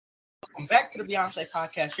welcome back to the Beyonce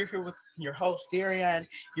podcast. You're here with your host, Darian.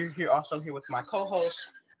 You're here also here with my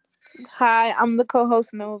co-host, Hi, I'm the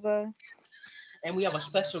co-host Nova. and we have a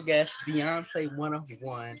special guest, Beyonce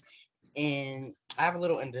 101. And I have a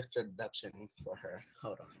little introduction for her.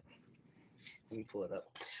 Hold on. Let me pull it up.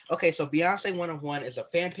 Okay, so Beyonce 101 is a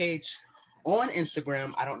fan page on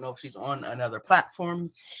Instagram. I don't know if she's on another platform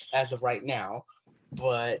as of right now,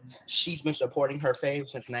 but she's been supporting her fave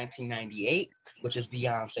since 1998, which is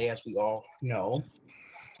Beyonce, as we all know.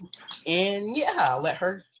 And yeah, I'll let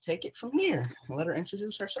her take it from here and let her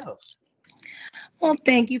introduce herself. Well,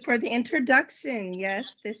 thank you for the introduction.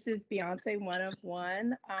 Yes, this is Beyonce One of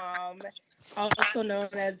One, also known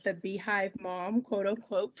as the Beehive Mom, quote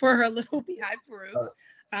unquote, for her little Beehive group,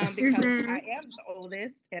 because Mhm. I am the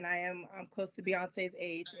oldest and I am close to Beyonce's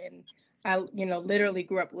age, and I, literally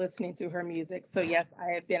grew up listening to her music. So yes,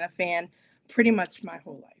 I have been a fan pretty much my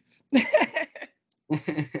whole life.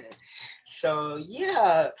 So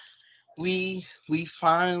yeah, we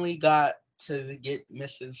finally got to get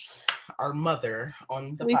Mrs. our mother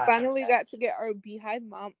on the We podcast. finally got to get our Beehive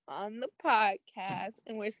Mom on the podcast,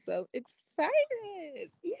 and we're so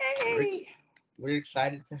excited. We're, ex- Yay! we're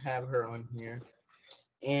excited to have her on here,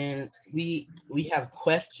 and we have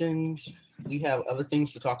questions. We have other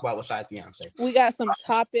things to talk about besides Beyonce. We got some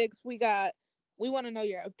topics. We want to know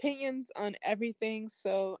your opinions on everything.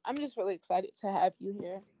 So I'm just really excited to have you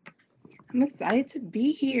here. I'm excited to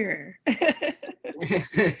be here.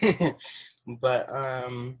 But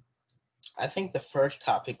I think the first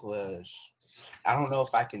topic was, I don't know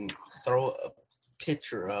if I can throw a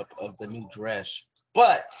picture up of the new dress,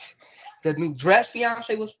 but the new dress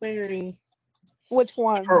Beyonce was wearing, Which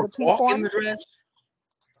one? her The pink walk in one? the dress,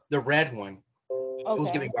 the red one, it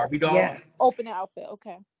was Okay. giving Barbie doll. Yes. Open outfit.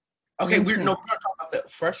 Okay. Okay, we're Mhm. no, we're gonna talk about the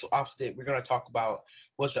first outfit. We're gonna talk about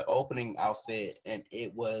was the opening outfit, and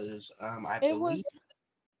it was It was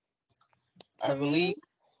I to me believe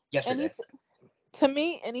yesterday. anything. To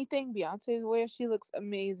me, anything Beyonce wears, she looks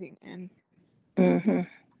amazing, Mhm.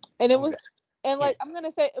 and it Okay, was, and yeah. like I'm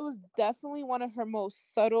gonna say, it was definitely one of her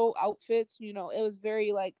most subtle outfits. It was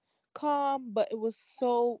very like calm, but it was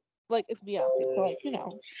so like it's Beyonce, so like.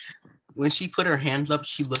 When she put her hands up,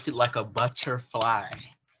 she looked like a butterfly.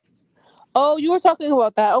 Oh, you were talking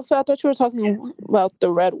about that outfit. I thought you were talking about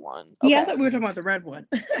the red one. Yeah, I Okay. thought we were talking about the red one.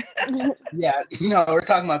 Yeah, no, we're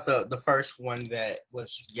talking about the first one that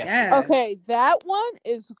was yesterday. Yes. Okay, that one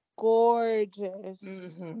is gorgeous.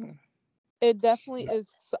 Hmm. It definitely Yeah, is.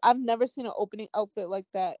 I've never seen an opening outfit like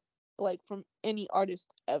that, like from any artist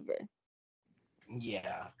ever.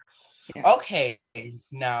 yeah. Yeah. Okay,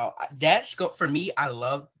 now that's good for me. I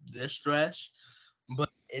love this dress, but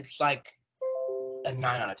it's like a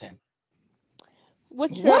 9 out of 10.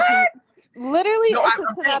 What's your What? opinion? Literally, No, it's a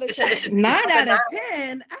I'm 10 saying out of it's a, it's 10. a, it's Nine like a out nine. of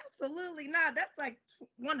 10? Absolutely not. That's like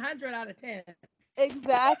 100 out of 10.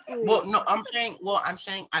 Exactly. Well, no, I'm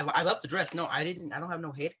saying I love the dress. No, I don't have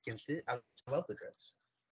no hate against it. I love the dress,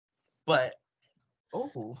 but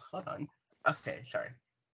oh, hold on. Okay, sorry.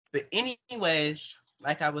 But anyways,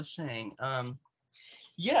 like I was saying,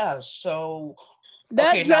 yeah. So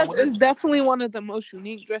okay, That now dress what? is definitely one of the most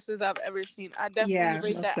unique dresses I've ever seen. I definitely Yeah,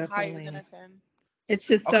 rate most that higher than a definitely. 10. It's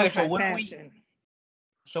just so Okay, so high what do we? fashion.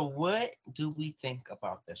 So what do we think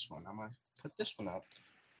about this one? I'm gonna put this one up.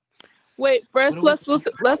 Wait, What first do we let's think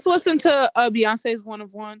listen. about? Let's listen to Beyonce's one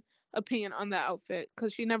of one opinion on that outfit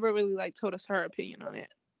because she never really like told us her opinion on it.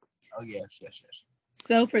 Oh yes, yes, yes.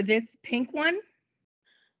 So for this pink one,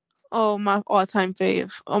 Oh, my all-time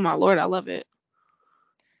fave. Oh my lord, I love it.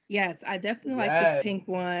 yes, I definitely like this Yeah, pink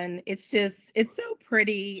one. It's so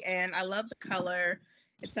pretty and I love the color.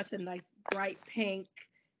 It's such a nice bright pink.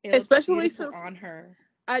 It looks Especially beautiful since on her.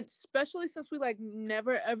 we like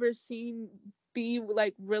never ever seen B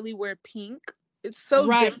like really wear pink. It's so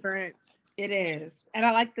Right. different. It is. And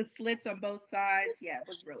I like the slits on both sides. Yeah, it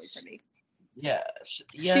was really pretty. yeah,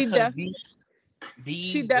 yeah. She Cause def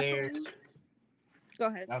she B wears. definitely go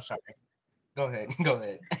ahead. I'm sorry. Go ahead. Go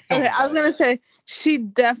ahead. Oh Okay, my I was god. gonna say she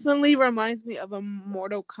definitely reminds me of a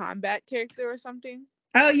Mortal Kombat character or something.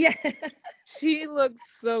 Oh yeah. She looks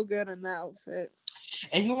so good in that outfit.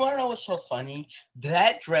 And you want to know what's so funny?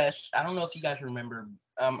 That dress. I don't know if you guys remember.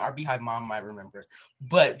 Our Beehive mom might remember,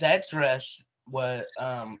 but that dress was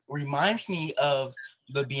reminds me of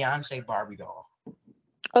the Beyonce Barbie doll.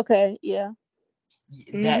 Okay, yeah.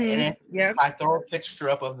 That and Mhm. if Yep. I throw a picture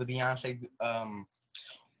up of the Beyonce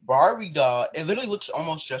Barbie doll, it literally looks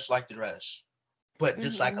almost just like the dress, but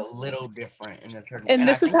just like hmm a little different in the turn. And And I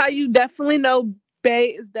this is think how you definitely know Bay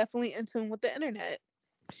is definitely in tune with the internet.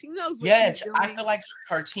 She knows what she's yes, I doing. feel like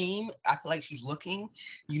her team. I feel like she's looking.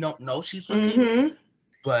 You don't know she's looking, Mhm.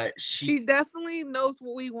 but she definitely knows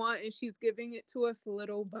what we want, and she's giving it to us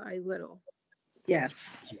little by little.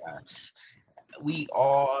 Yes. Yes. We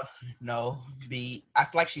all know I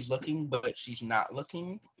feel like she's looking, but she's not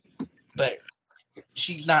looking. But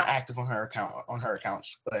she's not active on her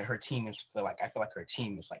accounts. But her team I feel like her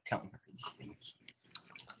team is like telling her these things.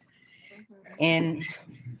 And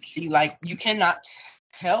she like, you cannot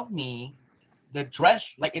tell me the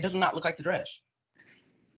dress, like it does not look like the dress.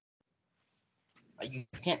 Like you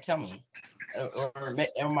can't tell me. Or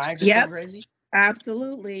am I just going crazy?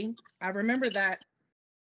 Absolutely. I remember that.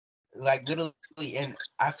 Like literally, and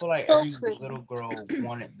I feel like every little girl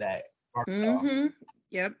wanted that. Mm-hmm.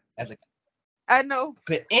 Yep. I know.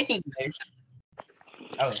 But anyways.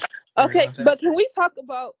 Okay, but can we talk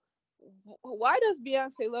about why does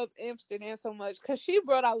Beyonce love Amsterdam so much? Because she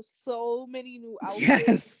brought out so many new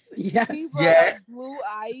outfits. Yes. She brought out Blue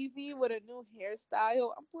Ivy with a new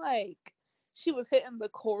hairstyle. I'm like, she was hitting the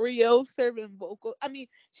choreo, serving vocal. I mean,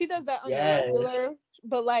 she does that on the regular,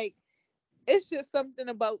 but like, it's just something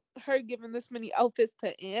about her giving this many outfits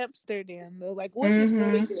to Amsterdam though. Like, what did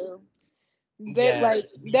they do? They like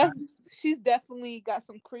that's she's definitely got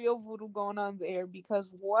some Creole voodoo going on there,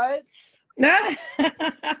 because what?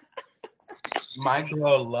 My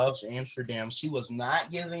girl loves Amsterdam. She was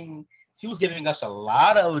giving us a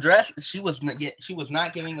lot of dresses. She was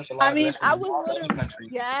not giving us a lot of dresses. I was literally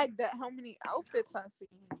gagged at how many outfits I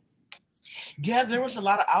seen. Yeah, there was a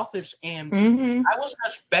lot of outfits, and I wasn't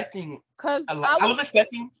expecting I was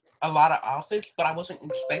expecting a lot of outfits, but I wasn't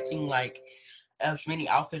expecting like as many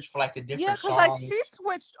outfits for like the different songs. Like she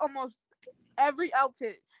switched almost every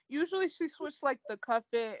outfit. Usually she switched like the cuff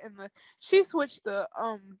it and she switched the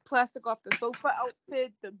plastic off the sofa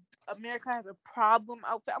outfit, the America Has a Problem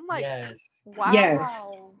outfit. I'm like, wow. Yes.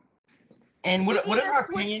 And what is our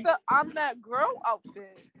opinion? I'm That Girl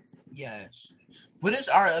outfit. Yes. What is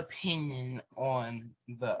our opinion on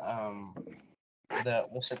the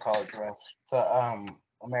what's it called dress? The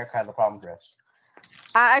America Has a Problem dress.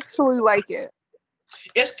 I actually like it.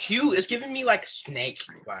 It's cute. It's giving me like snake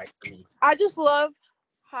vibe for me. I just love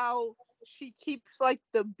how she keeps like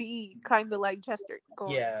the bee kind of like gesture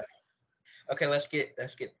going. Yeah. Okay, let's get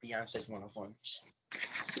Beyonce's one-of-one.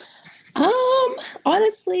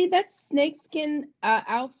 Honestly, that snakeskin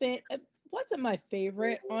outfit wasn't my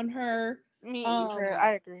favorite on her. Me either.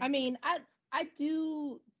 I agree. I mean, I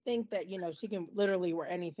do think that, you know, she can literally wear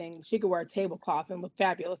anything. She could wear a tablecloth and look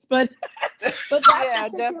fabulous, but yeah,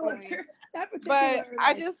 definitely. But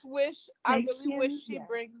I just wish, I really wish she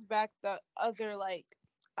brings back the other like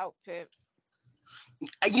outfit.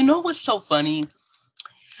 You know what's so funny?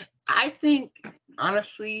 I think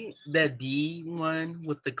honestly the B one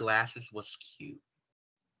with the glasses was cute.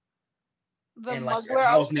 The and Muggler like,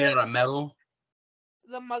 outfit was made out of metal.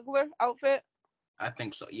 The Muggler outfit. I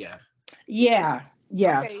think so. Yeah. Yeah.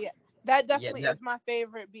 Okay, yeah. That definitely is my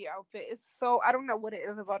favorite B outfit. It's so, I don't know what it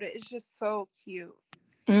is about it. It's just so cute.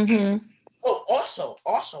 Mm-hmm. Oh,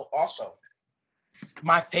 also,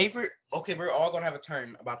 my favorite. Okay, we're all gonna have a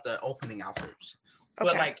turn about the opening outfits,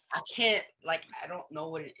 but like I don't know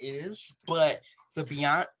what it is, but the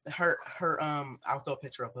Beyond her I'll throw a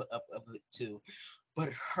picture of it too, but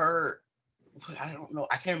I don't know.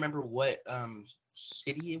 I can't remember what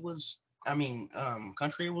city it was. I mean,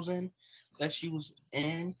 country it was in that she was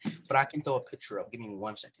in, but I can throw a picture up. Give me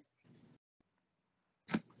 1 second.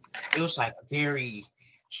 It was like very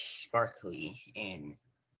sparkly, and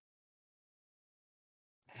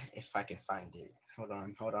if I can find it, hold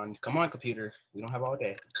on. Come on, computer. We don't have all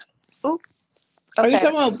day. Oh, are you talking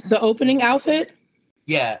about the opening outfit?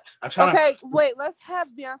 Yeah, I'm trying. Okay, wait. Let's have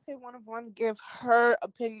Beyonce one-of-one give her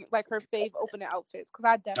opinion, like her fave opening outfits, because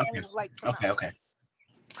I definitely like. Okay.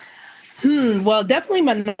 Well, definitely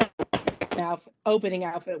my opening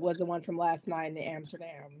outfit was the one from last night in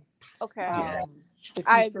Amsterdam. Okay.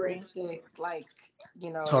 I agree. Like,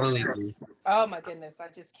 you know. Totally agree. Oh my goodness, I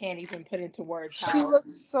just can't even put into words how she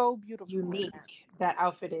looks so beautiful. Unique that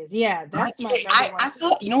outfit is. Yeah, that's my number one. I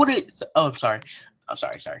feel, you know what it is? Oh, I'm sorry.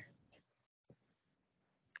 Sorry.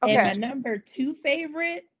 Okay. And my number 2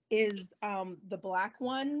 favorite is the black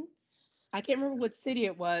one. I can't remember what city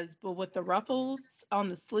it was, but with the ruffles on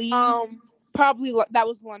the sleeves. Probably that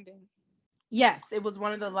was London. Yes, it was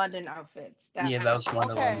one of the London outfits. That was one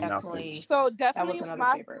of the London outfits. So definitely that was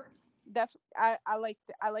another favorite. I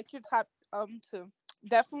like your top 2.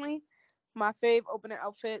 Definitely my fave opening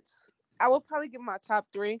outfits. I will probably give my top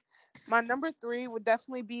 3. My number 3 would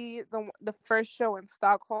definitely be the first show in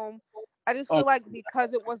Stockholm. I just feel like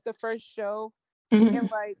because it was the first show, and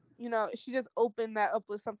like, you know, she just opened that up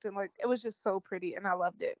with something like, it was just so pretty and I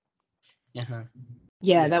loved it.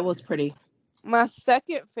 Yeah, that was pretty. My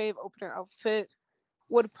second fave opening outfit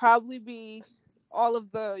would probably be all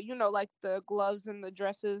of the, like the gloves and the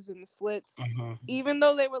dresses and the slits. Mm-hmm. Even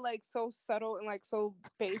though they were like so subtle and like so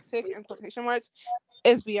basic in quotation marks,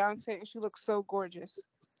 is Beyonce, and she looks so gorgeous.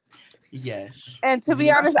 Yes. And to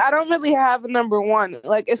be honest, I don't really have a number one.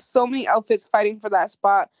 Like, it's so many outfits fighting for that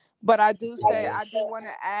spot. But I do say I do want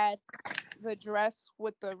to add the dress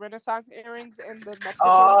with the Renaissance earrings and the Mexican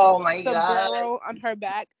sombrero on her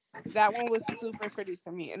back. That one was super pretty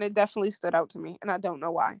to me, and it definitely stood out to me, and I don't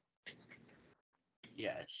know why.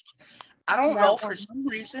 Yes. I don't know, for some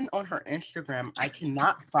reason on her Instagram, I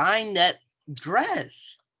cannot find that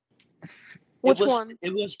dress. Which one?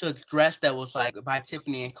 It was the dress that was like by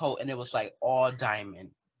Tiffany & Co. and it was like all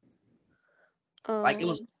diamond. Like it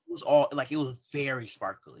was all like, it was very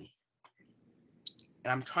sparkly.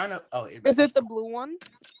 And I'm trying to. Oh, is it the blue one?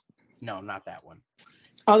 No, not that one.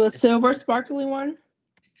 Oh, the silver sparkly one.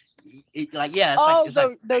 It's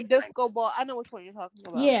the disco ball. I know which one you're talking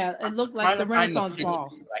about. Yeah, it looked like the Renaissance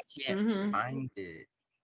ball. I can't find it.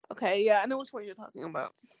 Okay, yeah, I know which one you're talking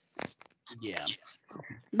about. Yeah.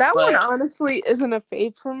 That one honestly isn't a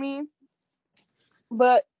fave for me,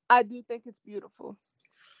 but I do think it's beautiful.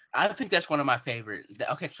 I think that's one of my favorites.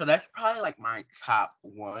 Okay, so that's probably like my top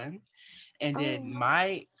one. And then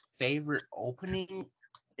my favorite opening,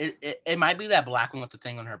 it might be that black one with the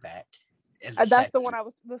thing on her back. That's the one I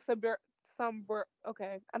was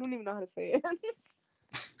okay, I don't even know how to say it.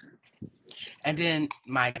 And then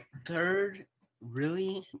my third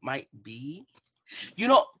really might be,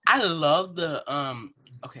 I love the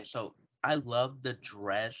I love the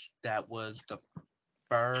dress that was the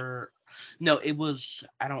fur. No, it was,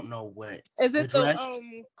 I don't know what. Is it the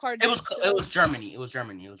It was Germany. It was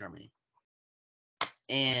Germany.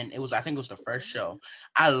 And I think it was the first show.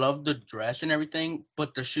 I loved the dress and everything,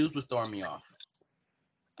 but the shoes was throwing me off.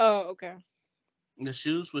 Oh, okay. The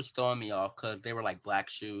shoes was throwing me off because they were like black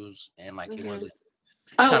shoes and like it wasn't.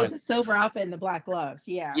 Oh, the silver outfit and the black gloves.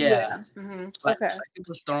 Yeah. Yeah. Mm-hmm. But it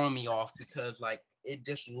was throwing me off because like it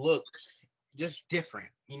just looked just different,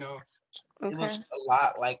 It was a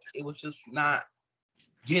lot, like it was just not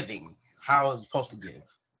giving how it was supposed to give.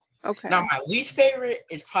 Okay. Now my least favorite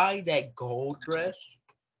is probably that gold dress.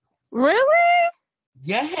 Really?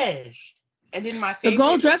 Yes. And then my favorite, the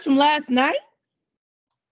gold dress from last night.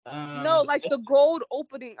 No, like the gold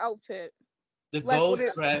opening outfit. The gold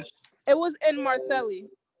dress. It was in Marseille.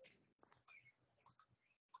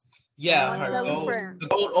 Yeah, the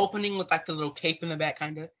gold opening with like the little cape in the back,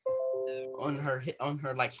 kind of on her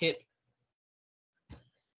like hip.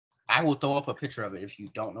 I will throw up a picture of it if you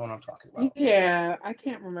don't know what I'm talking about. Yeah, I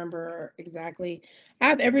can't remember exactly. I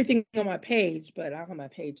have everything on my page, but I don't have my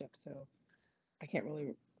page up, so I can't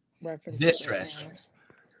really reference this dress. Right,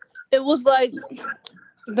 it was like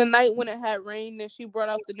the night when it had rained and she brought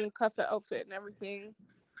out the new cuffet outfit and everything.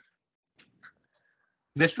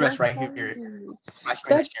 This dress right here. My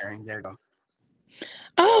screen is sharing. There you go.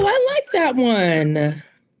 Oh, I like that one.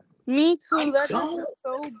 Me too. That is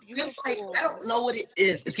so beautiful. I don't know what it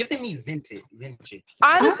is. It's giving me vintage.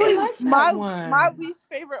 Honestly, like that one. My least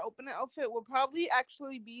favorite opening outfit would probably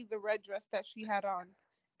actually be the red dress that she had on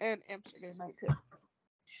in Amsterdam night too.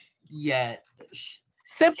 Yeah.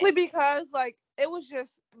 Simply because like it was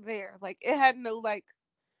just there. Like it had no like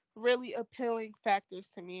really appealing factors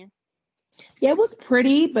to me. Yeah, it was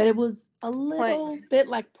pretty, but it was a little bit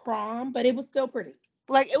like prom, but it was still pretty.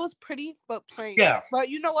 Like it was pretty, but plain. Yeah. But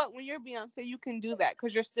you know what? When you're Beyonce, you can do that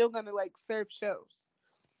because you're still gonna like serve shows.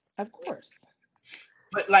 Of course.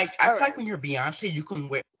 But like, I feel like when you're Beyonce, you can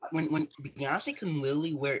wear when Beyonce can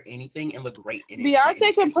literally wear anything and look great in it.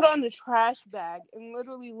 Beyonce can put on a trash bag and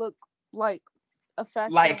literally look like a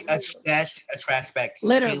fashion. Like a trash bag.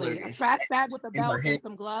 Literally, a trash bag with a belt and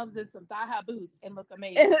some gloves and some thigh-high boots and look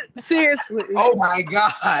amazing. Seriously. Oh my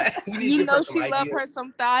God. You know she loves her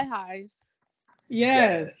some thigh highs.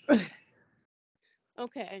 Yes.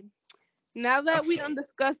 Okay. Now that we done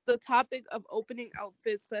discussed the topic of opening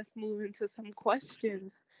outfits, let's move into some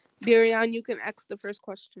questions. Darian, you can ask the first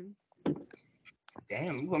question.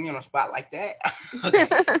 Damn, you put me on a spot like that. Okay.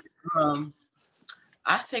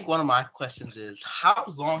 I think one of my questions is, how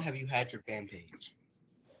long have you had your fan page?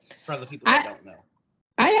 For other people that don't know.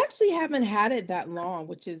 I actually haven't had it that long,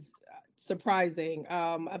 which is surprising.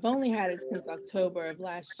 I've only had it since October of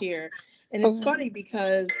last year. And it's funny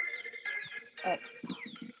because,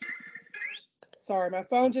 sorry, my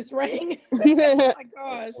phone just rang. Oh my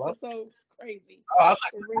gosh, that's so crazy. Oh,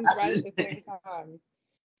 it rings right at the same time.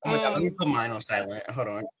 Oh my God, let me put mine on silent. Hold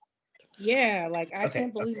on. Yeah, like I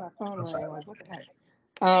can't believe my phone rang. Like, what the heck?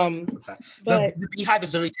 But the Beehive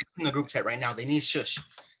is literally texting the group chat right now. They need shush.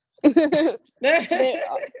 They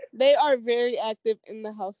are very active in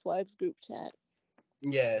the Housewives group chat.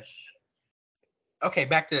 Yes. Okay,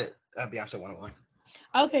 back to Beyonce 101.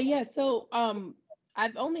 Okay, yeah. So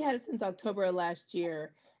I've only had it since October of last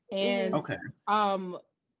year. And Okay.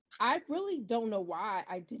 I really don't know why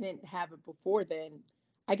I didn't have it before then.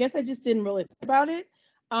 I guess I just didn't really think about it.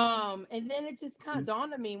 And then it just kind of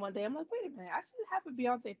dawned on me one day. I'm like, wait a minute, I should have a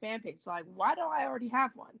Beyonce fan page. Like, why don't I already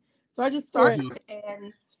have one? So I just started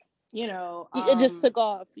and it just took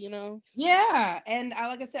off, Yeah. And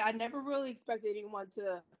like I said, I never really expected anyone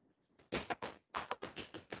to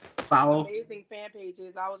follow amazing fan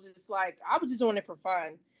pages. I was just doing it for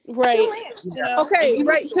fun. Right. Okay,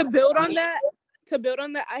 right. To build on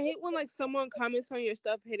that, I hate when like someone comments on your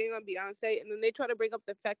stuff hitting on Beyonce and then they try to bring up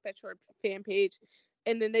the fact that you're a fan page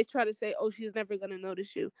and then they try to say, oh, she's never gonna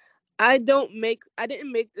notice you. I didn't make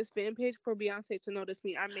this fan page for Beyonce to notice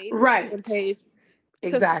me. I made this fan page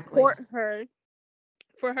to support her,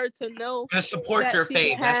 for her to know to support your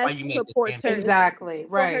fave. That's why you made this fan page. Exactly.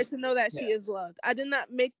 Right. For her to know that she is loved. I did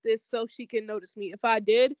not make this so she can notice me. If I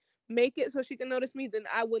did make it so she can notice me, then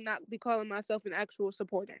I would not be calling myself an actual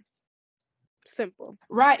supporter. Simple.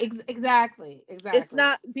 Right. Exactly. It's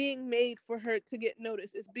not being made for her to get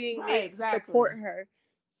noticed. It's being made to support her.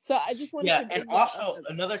 So I just want to. And also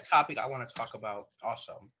another topic I want to talk about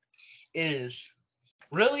also is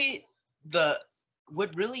really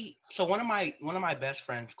so one of my best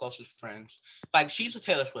friends, closest friends, like she's a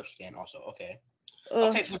Taylor Swift fan also. Okay.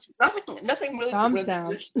 Okay, nothing really.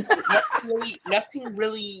 Nothing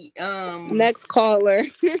really. Next caller.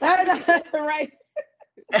 Right.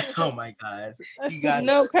 Oh my God. You got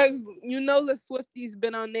no, because the Swifties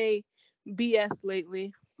been on they BS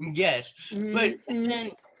lately. Yes, but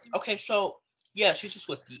then okay, so yeah, she's a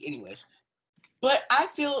Swiftie, anyways. But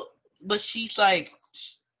she's like.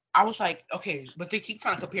 I was like, okay, but they keep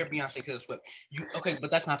trying to compare Beyonce to Taylor Swift.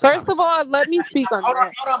 But that's not the First of all, let me speak on that.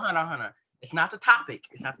 Hold on. It's not the topic.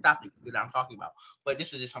 It's not the topic that I'm talking about. But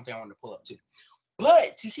this is just something I wanted to pull up too.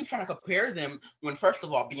 But she keeps trying to compare them when, first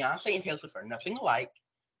of all, Beyonce and Taylor Swift are nothing alike.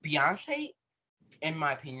 Beyonce, in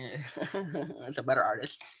my opinion, is a better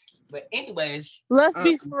artist. But anyways. Let's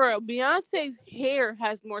be for real. Beyonce's hair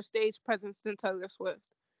has more stage presence than Taylor Swift.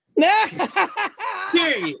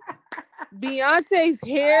 Period. Beyonce's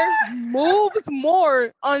hair moves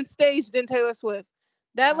more on stage than Taylor Swift.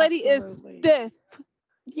 That lady is stiff.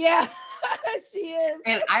 Yeah, she is.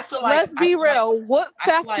 And I feel like let's be real. What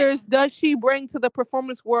factors does she bring to the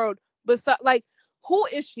performance world? Besides, like, who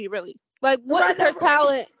is she really? Like, what is her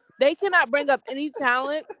talent? They cannot bring up any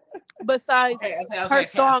talent besides her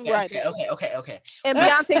songwriting. Okay. And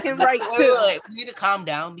Beyonce can write too. We need to calm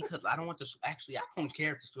down because I don't want this. Actually, I don't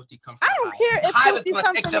care if Swiftie comes from I don't care if Swiftie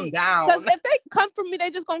comes from them down. Because if they come from me,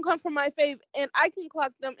 they just gonna come from my fave, and I can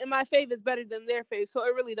clock them, and my fave is better than their fave, so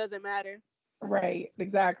it really doesn't matter. Right,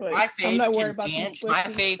 exactly. My fave can dance. My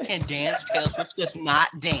fave can dance. Taylor Swift does not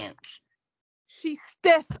dance. She's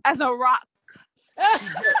stiff as a rock.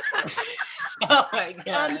 Oh my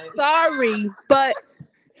God. I'm sorry, but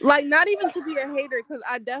like, not even to be a hater, because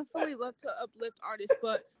I definitely love to uplift artists,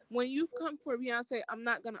 but when you come for Beyonce, I'm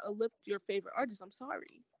not gonna uplift your favorite artist. I'm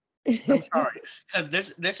sorry. I'm sorry, because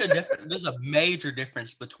there's a major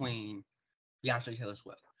difference between Beyonce and Taylor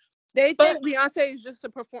Swift. They think Beyonce is just a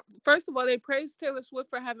perform. First of all, they praise Taylor Swift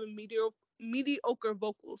for having mediocre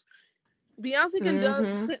vocals. Beyonce can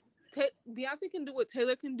Beyonce can do what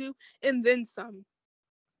Taylor can do, and then some.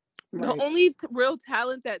 Right. The only real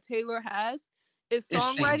talent that Taylor has is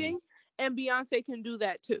songwriting, and Beyonce can do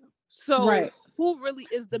that too. So who really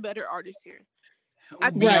is the better artist here?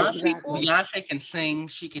 Beyonce can sing,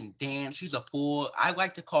 she can dance, she's a full. I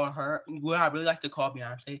like to call her. What I really like to call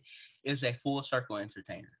Beyonce is a full circle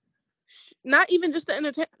entertainer. Not even just the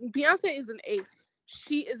entertainer. Beyonce is an ace.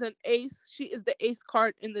 She is an ace. She is the ace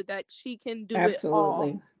card in the deck. She can do it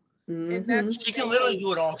all. Mm-hmm. She can literally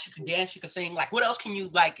do it all. She can dance. She can sing. Like, what else can you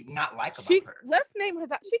not like about her? Let's name her.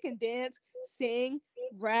 She can dance, sing,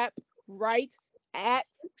 rap, write, act.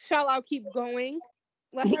 Shall I keep going?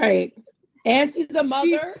 Right. And she's a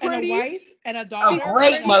mother and a wife and a daughter. A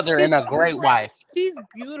great mother and a great wife. She's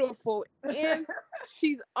beautiful and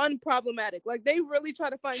she's unproblematic. Like, they really try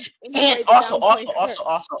to find. And also.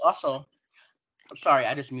 I'm sorry,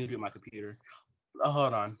 I just muted my computer.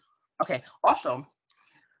 Hold on. Okay. Also,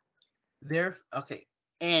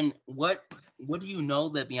 and what do you know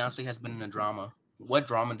that Beyonce has been in a drama? What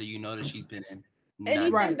drama do you know that she's been in?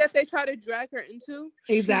 Anything that they try to drag her into,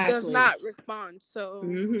 she does not respond. So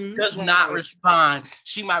does not respond.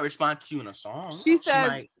 She might respond to you in a song. She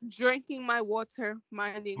says, "Drinking my water,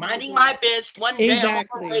 minding my biz. One day I'm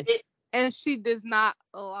gonna read it." And she does not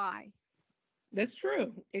lie. That's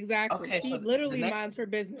true. Exactly. Okay, She so literally the minds her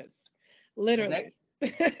business. next Literally.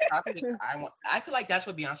 topic I feel like that's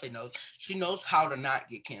what Beyonce knows. She knows how to not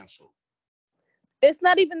get canceled. It's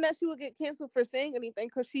not even that she would get canceled for saying anything,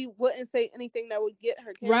 because she wouldn't say anything that would get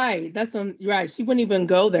her canceled. Right. That's right. She wouldn't even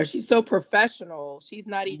go there. She's so professional. She's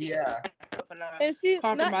not even and she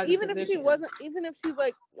not even position. if she wasn't, even if she's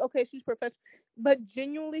like, okay, she's professional, but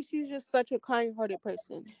genuinely she's just such a kind-hearted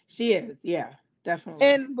person. She is, yeah, definitely.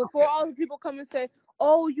 And before all the people come and say,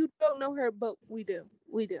 oh, you don't know her, but we do.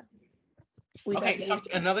 Okay, so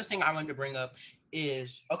another thing I wanted to bring up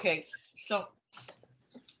is, okay, so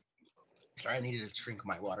sorry, I needed to drink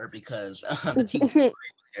my water because the tea was so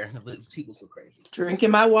crazy. The tea was so crazy.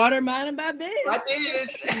 Drinking my water, minding my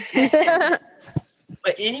business. I did.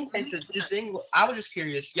 But anyways, the thing, I was just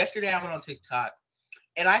curious. Yesterday, I went on TikTok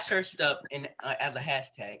and I searched up, as a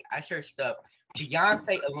hashtag, I searched up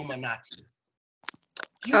Beyonce Illuminati.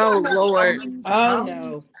 Lord.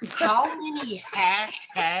 How many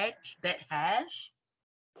hashtags that has?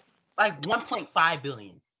 Like 1.5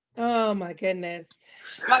 billion. Oh my goodness.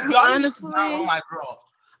 Like, y'all honestly, oh my girl.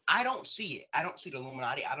 I don't see it. I don't see the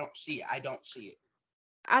Illuminati. I don't see it.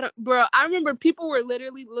 I remember people were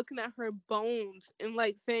literally looking at her bones and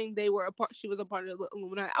like saying she was a part of the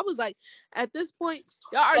Illuminati. I was like, at this point,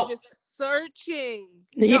 y'all are just searching.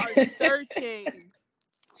 Y'all are searching.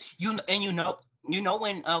 You know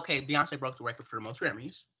when Beyonce broke the record for the most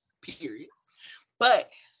Grammys, period.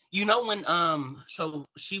 But you know when so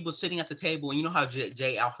she was sitting at the table and you know how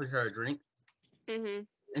Jay offered her a drink, and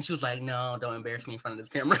she was like, "No, don't embarrass me in front of this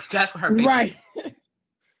camera." That's what her face. Right.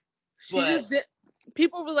 She just did.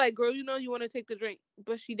 People were like, girl, you know you want to take the drink,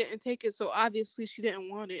 but she didn't take it, so obviously she didn't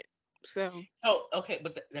want it. So. Oh, okay,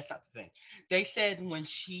 but that's not the thing. They said when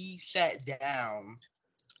she sat down,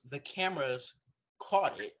 the cameras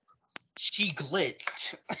caught it. She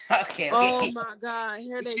glitched. okay. Oh my God,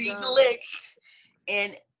 here they go. She glitched,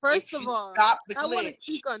 and first of all, I want to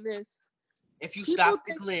speak on this. If you stop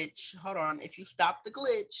the glitch, hold on. If you stop the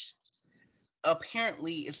glitch,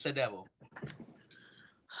 apparently it's the devil.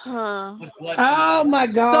 Huh. Oh my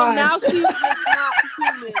God! So now she's just not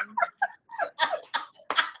human.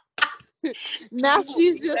 Now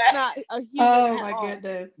she's just not a human. Oh my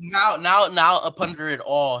goodness! Now up under it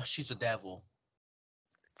all, she's a devil.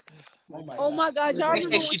 Oh my God! Y'all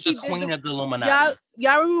remember when she's the queen of the Illuminati?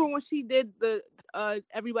 Y'all remember when she did the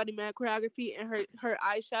Everybody Mad choreography and her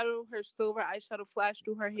eyeshadow, her silver eyeshadow flashed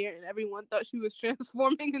through her hair and everyone thought she was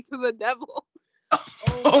transforming into the devil?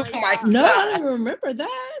 Oh my God. No, I don't remember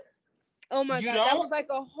that. Oh my God, that was like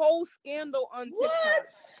a whole scandal on TikTok. What?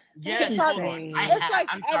 Yes, hold on.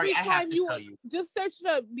 I'm sorry, I have to tell you. Just search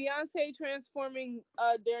up Beyonce transforming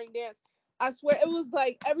during dance. I swear it was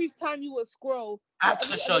like every time you would scroll. I have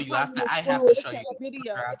to show you. I have to show you.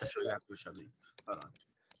 Video. I have to show you. Hold on.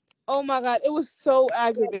 Oh my God, it was so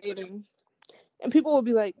aggravating. And people would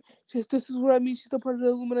be like, this is what I mean. She's a part of the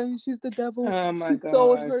Illuminati. She's the devil. Oh my God. She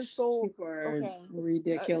sold her soul. People are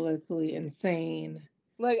ridiculously insane.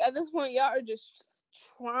 Like, at this point, y'all are just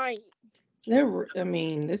trying.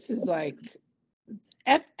 This is like,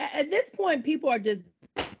 at this point, people are just.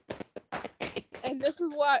 And this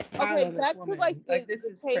is why, back to like the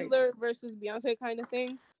Taylor versus Beyonce kind of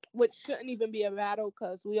thing, which shouldn't even be a battle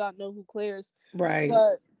because we all know who clears. Right.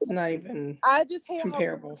 But it's not even I just hate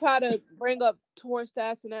comparable. How people try to bring up tour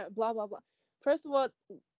stats and that, blah, blah, blah. First of all,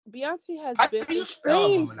 Beyonce has been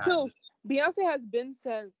streams too. Beyonce has been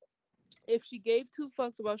said if she gave two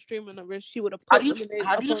fucks about streaming numbers, she would have put them in.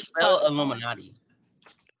 How do you spell Illuminati?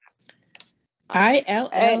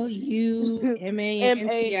 ILLUMANTI,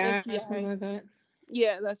 something like that.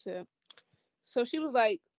 Yeah, that's it. So she was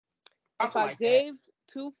like, if I gave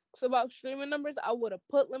two fucks about streaming numbers, I would have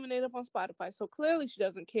put Lemonade up on Spotify. So clearly she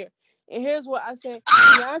doesn't care. And here's what I say.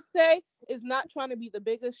 Beyonce is not trying to be the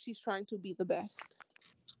biggest. She's trying to be the best.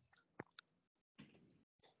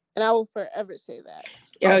 And I will forever say that.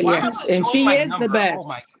 Oh, yeah. And she is the best. Oh,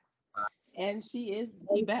 my God. And she is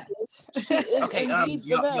the best. Okay,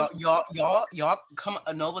 y'all come,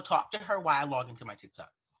 Nova, talk to her while I log into my TikTok.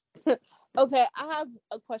 Okay, I have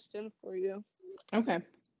a question for you. Okay.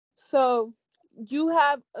 So, you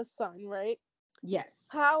have a son, right? Yes.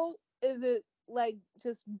 How is it like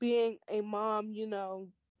just being a mom,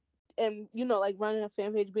 and, like running a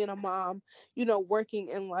fan page, being a mom, working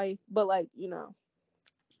in life, but like,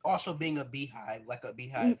 also being a beehive, like a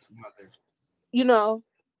beehive mother.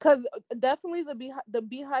 Because definitely the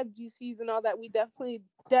beehive GCs and all that, we definitely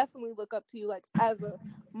look up to you, like, as a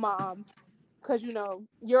mom. Because,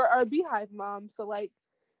 you're our beehive mom. So, like,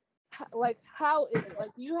 like, how is it?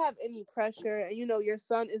 Like, do you have any pressure? And you know, your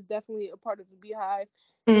son is definitely a part of the Beehive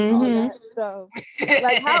and all that. So,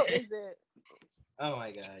 like, how is it? Oh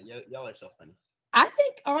my God, y'all are so funny. I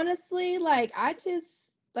think honestly, like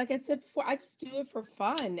like I said before, I just do it for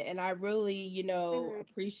fun, and I really,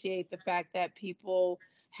 appreciate the fact that people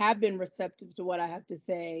have been receptive to what I have to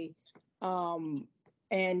say, and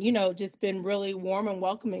just been really warm and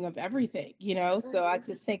welcoming of everything. So I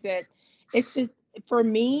just think that it's just for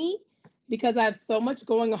me because I have so much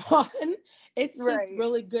going on. It's just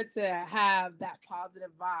really good to have that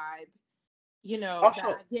positive vibe Also,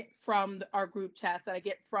 that I get from our group chats, that I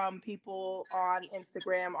get from people on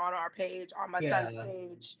Instagram, on our page, on my son's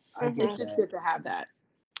page. It's just good to have that.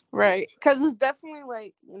 Right. Because it's definitely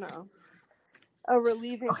like, a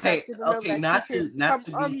relieving factor to know that not you to can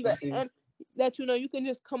come be on and that you can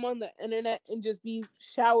just come on the internet and just be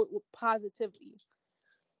showered with positivity.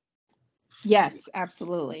 Yes,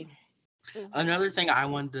 absolutely. Another thing I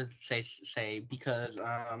wanted to say because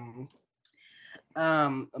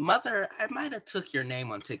mother, I might have took your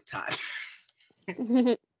name on TikTok.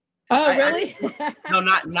 Oh, really?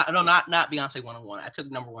 Not Beyonce 101. I took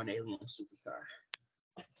number 1 Alien Superstar.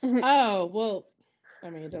 Oh, well, I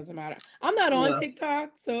mean, it doesn't matter. I'm not on TikTok,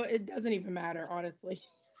 so it doesn't even matter, honestly.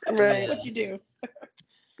 Right. What you do.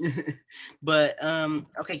 But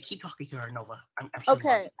okay, keep talking to her, Nova. I'm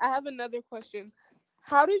okay, I have another question.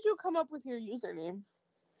 How did you come up with your username?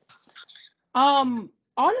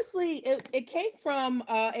 Honestly, it came from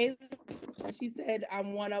she said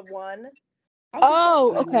I'm one of one. Okay.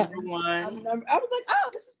 I was like, oh,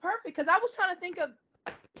 this is perfect, because I was trying to think of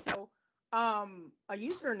a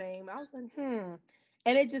username. I was like,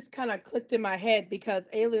 and it just kind of clicked in my head because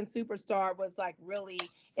Alien Superstar was like really,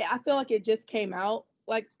 I feel like it just came out,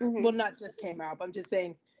 like, well, not just came out, but I'm just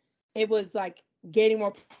saying it was like gaining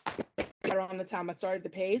more around the time I started the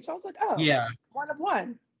page. I was like, oh, yeah, one of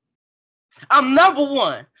one. I'm number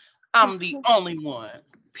one. I'm the only one.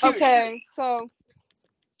 Period. Okay, so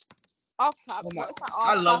off topic.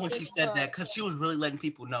 I love when she said that, because she was really letting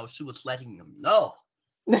people know. She was letting them know.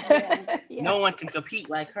 No one can compete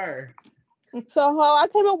like her. So how I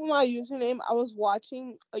came up with my username, I was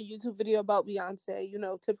watching a YouTube video about Beyonce,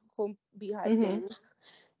 typical Beehive things.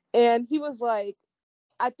 And he was like,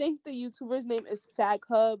 I think the YouTuber's name is Sag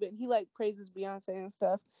Hub, and he like praises Beyonce and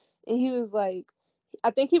stuff. And he was like,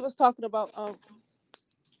 I think he was talking about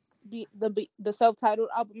the self-titled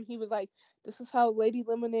album. He was like, this is how Lady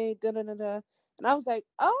Lemonade da da da da. And I was like,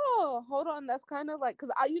 oh, hold on, that's kind of like,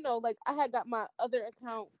 because I had got my other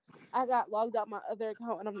account, I got logged out my other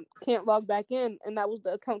account, and I can't log back in, and that was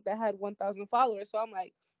the account that had 1,000 followers. So I'm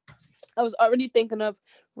like, I was already thinking of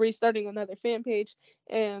restarting another fan page,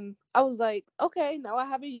 and I was like, okay, now I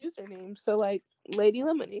have a username, so like Lady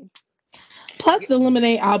Lemonade. Plus, the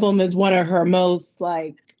Lemonade album is one of her most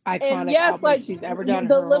like iconic albums she's ever done.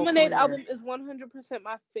 The Lemonade album is 100%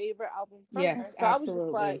 my favorite album from her. So absolutely. I was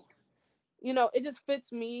just like, it just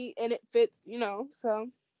fits me, and it fits, so.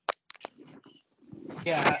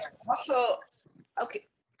 Yeah. Also, okay,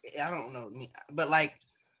 I don't know, but like,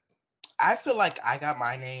 I feel like I got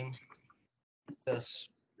my name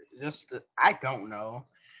I don't know.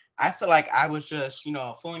 I feel like I was just,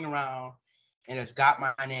 fooling around, and it's got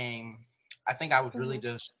my name. I think I was really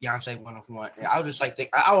just Beyonce 101. I was just like,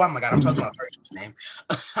 oh my God, I'm talking about her name.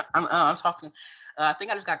 I'm talking. I think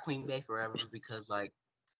I just got Queen Bey forever because like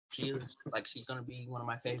she's gonna be one of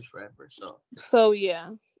my favorites forever. So yeah.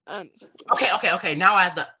 Okay. Now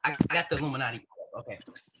I got the Illuminati. Okay.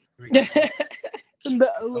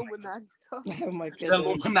 The Illuminati. Oh my goodness. The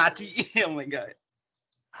Illuminati. Oh my God.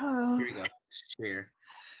 Here we go. Share.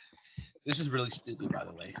 This is really stupid, by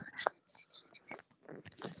the way.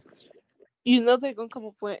 They're gonna come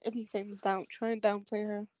up with anything try and downplay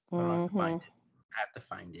her. I have to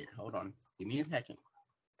find it. Hold on. Give me a second.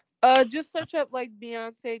 Just search up like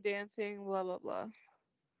Beyonce dancing, blah blah blah.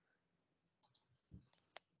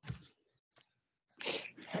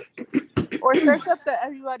 Or search up the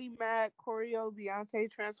Everybody Mad choreo Beyonce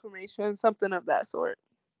transformation, something of that sort.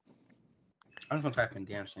 I'm just gonna type in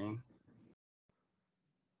dancing.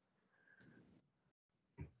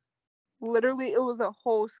 Literally, it was a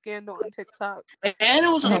whole scandal on TikTok. And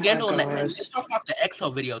it was a scandal on let's talk about the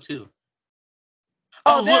EXO video too.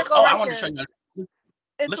 Oh look! I want to show you.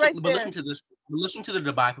 But listen to this. Listen to the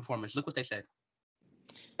Dubai performance. Look what they said.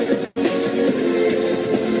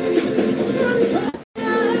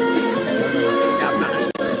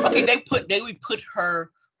 Okay, they put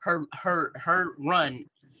her run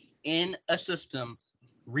in a system,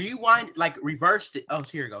 rewind, like reversed it. Oh,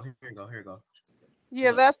 here you go.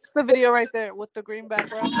 Yeah, that's the video right there with the green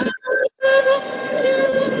background.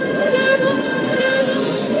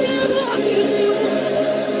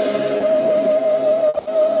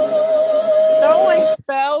 Throwing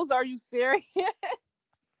spells? Are you serious?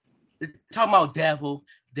 They're talking about devil,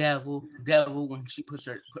 when she puts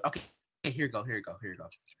her. Okay, here you go.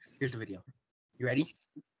 Here's the video. You ready?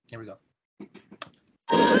 Here we go.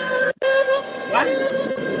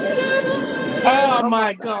 Oh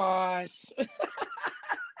my gosh.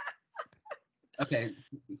 Okay,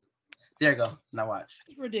 there you go. Now watch.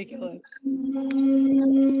 It's ridiculous.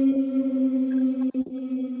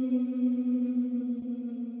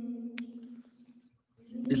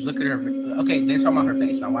 Just look at her. Okay, they're talking about her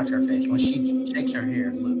face. Now watch her face. When she shakes her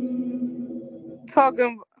hair, look.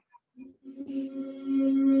 Talking.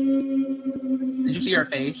 Did you see her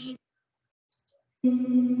face?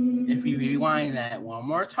 If you rewind that one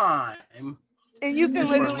more time. And you can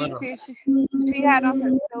literally see she had on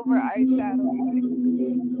her silver eyeshadow.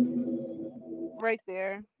 Right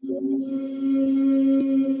there. Let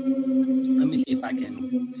me see if I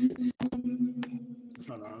can.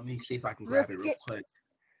 Hold on. Let me see if I can grab it real quick.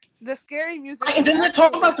 The scary music. And then they're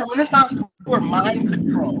talking about the Renaissance for mind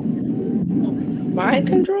control. Mind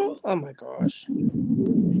control? Oh my gosh.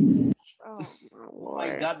 Oh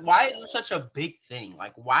my God. Why is it such a big thing?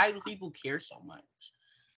 Like, why do people care so much?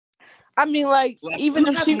 I mean, like even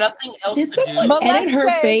if she nothing else did to someone do. edit her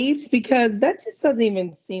face, because that just doesn't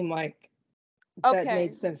even seem like that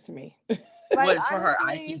made sense to me. Like, what, for her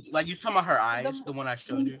eyes? Like, you talking about her eyes? The one I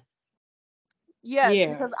showed you? Yes, yeah.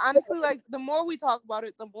 Because honestly, like, the more we talk about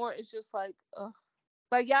it, the more it's just like,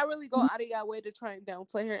 like, y'all really go out of y'all way to try and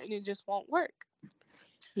downplay her, and it just won't work.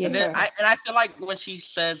 Yeah. And then I feel like when she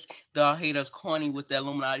says the haters corny with the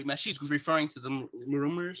Illuminati man, she's referring to the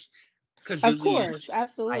rumors. Of course,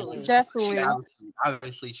 absolutely, definitely.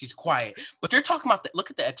 Obviously, she's quiet, but they're talking about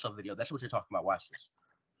look at the EXO video. That's what they're talking about. Watch this.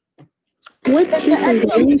 What keep on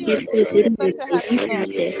going to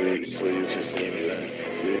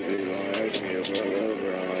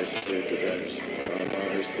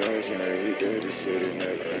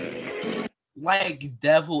like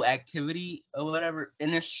devil activity or whatever,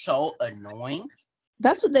 and it's so annoying.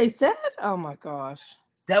 That's what they said? Oh my gosh.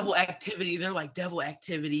 Devil activity, they're like devil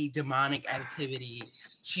activity, demonic activity.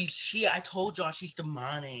 I told y'all she's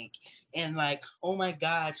demonic, and like, oh my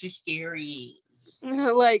God, she's scary.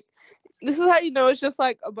 Like, this is how you know it's just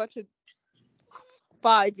like a bunch of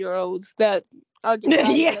 5-year-olds that are just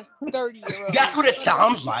 30-year-olds. That's what it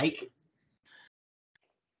sounds like.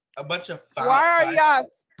 A bunch of Why are y'all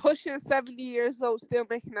pushing 70 years old still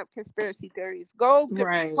making up conspiracy theories? Go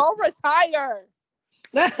retire.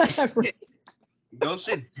 Go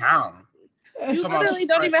sit down. You literally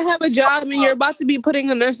don't even have a job, and you're about to be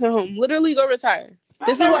putting a nursing home. Literally, go retire.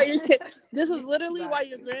 This is why your kid. This is literally why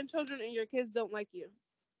your grandchildren and your kids don't like you.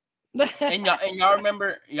 And y'all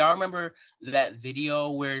remember that video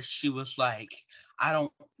where she was like, the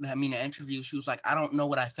interview, she was like, I don't know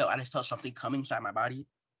what I felt. I just felt something coming inside my body.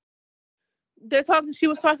 She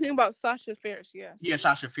was talking about Sasha Fierce, yes. Yeah,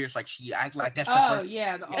 Sasha Fierce, like she acts like that's the first.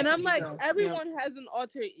 Yeah. And I'm like, everyone has an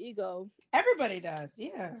alter ego. Everybody does,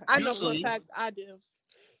 yeah. I know for a fact I do.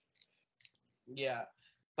 Yeah,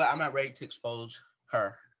 but I'm not ready to expose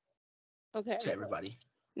her. Okay. To everybody.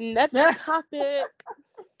 Next topic.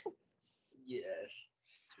 Yes.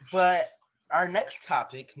 But our next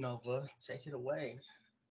topic, Nova, take it away.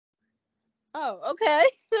 Oh, okay.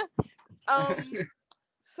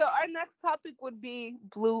 So our next topic would be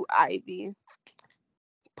Blue Ivy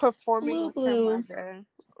performing Blue.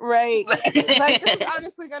 Right. Like, this is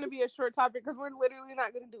honestly going to be a short topic because we're literally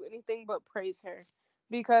not going to do anything but praise her,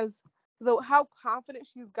 because how confident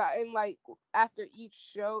she's gotten, like, after each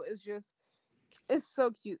show is just, it's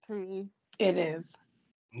so cute to me. It is.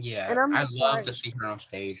 Yeah, and I love to see her on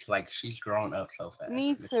stage. Like, she's grown up so fast.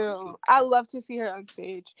 Me too. I love to see her on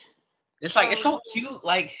stage. It's like, it's so cute.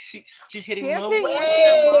 Like, she's hitting the way.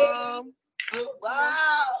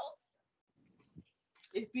 Wow.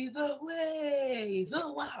 It be the way.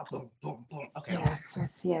 The wow. Boom, boom, boom. Okay.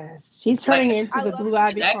 Yes. She's turning into the Blue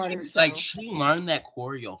Ivy Carter show. Like, she learned that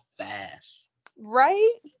choreo fast.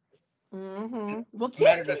 Right? Mm-hmm. Well,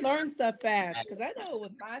 kids can learn stuff fast. Because I know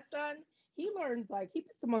with my son, he learns, like, he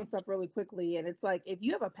picks up on stuff really quickly. And it's like, if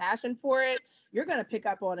you have a passion for it, you're going to pick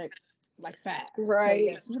up on it, like, fast. Right.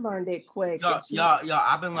 So, yes, he learned it quick. Y'all,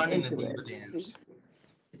 I've been learning the diva dance.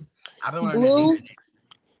 I've been learning the diva dance.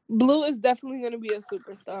 Blue is definitely going to be a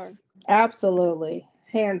superstar. Absolutely.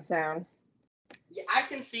 Hands down. Yeah, I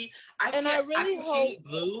can see. I can see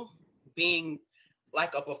Blue being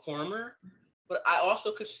like a performer, but I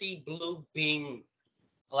also could see Blue being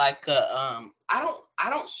like a I I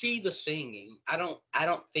don't see the singing. I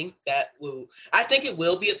don't think that will. I think it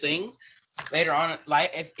will be a thing later on.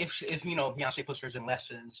 Like if you know Beyonce puts hers in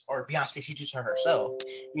lessons or Beyonce teaches her herself,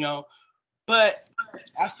 you know. But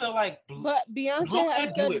I feel like But Beyonce Blue has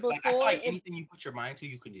could said do it. Like I feel before, like anything you put your mind to,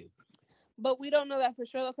 you can do. but we don't know that for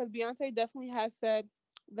sure though, because Beyonce definitely has said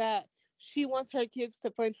that she wants her kids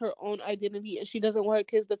to find her own identity, and she doesn't want her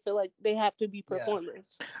kids to feel like they have to be Yeah.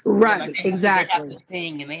 performers. Yeah, like Right, they have exactly. to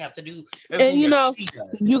sing and they have to do And everything you that know, she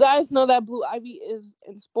does. you guys know that Blue Ivy is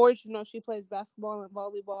in sports. You know, she plays basketball and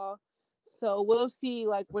volleyball. So we'll see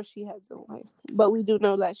like where she heads in life. But we do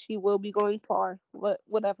know that she will be going far,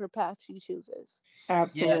 whatever path she chooses.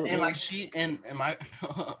 Yeah, and Absolutely. like and my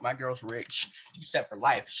my girl's rich. She's set for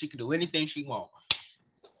life. She can do anything she wants.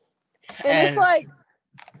 And it's And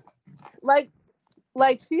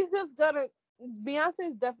like she's just gonna.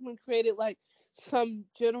 Beyonce's definitely created like some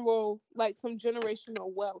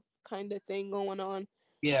generational wealth kind of thing going on.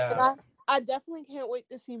 And yeah, I definitely can't wait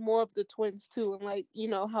to see more of the twins too, and like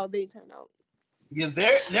how they turn out. yeah,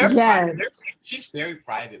 they're private. Yes. She's very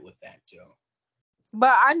private with that, Joe.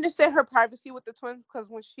 But I understand her privacy with the twins because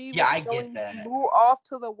when she Yeah, was I get showing that. Blue off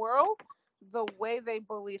to the world, the way they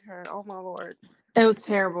bullied her, oh my lord, It was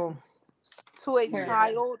terrible. to a Yeah, Terrible.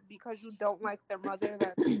 child because you don't like their mother,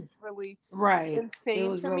 that's really Right. It insane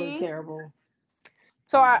was to really me. terrible.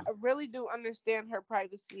 So I yeah. really do understand her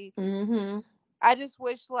privacy. Mm-hmm. I just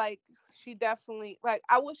wish like she definitely like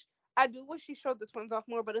I do wish she showed the twins off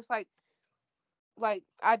more, but it's like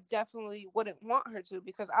I definitely wouldn't want her to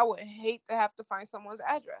because I would hate to have to find someone's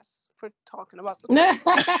address for talking about the twins.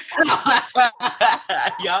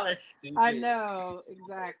 Y'all are I stupid. know,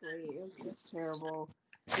 exactly. It was just terrible.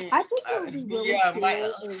 Mm, I think what would be really yeah,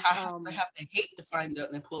 cool is I have to hate to find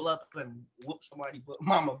out and pull up and whoop somebody but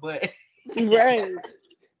mama butt. Right.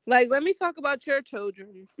 Like let me talk about your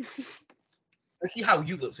children. Let's see how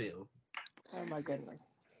you would feel. oh my goodness.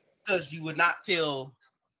 Because you would not feel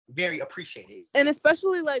very appreciated. And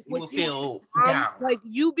especially like You with would you feel mom, down. like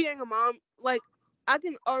you being a mom, like I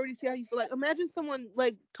can already see how you feel. Like imagine someone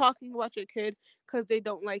like talking about your kid because they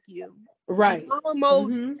don't like you. Right. Mama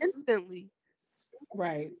mode Mm-hmm. instantly.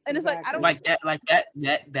 Right. And it's like I don't Exactly. Like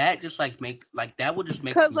that just like make like that would just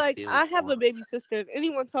make because me like feel I have a horrible. baby sister. If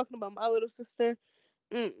anyone talking about my little sister,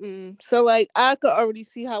 so like I could already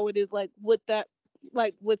see how it is like with that,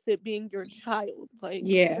 like with it being your child. Like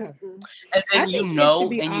Yeah. And I then think kids should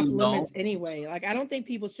be and off you know, limits anyway. Like I don't think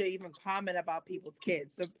people should even comment about people's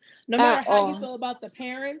kids. So no matter at how you all. feel about the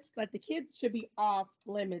parents, like the kids should be off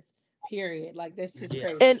limits. Period. Like that's just yeah.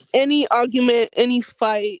 And crazy. any argument, any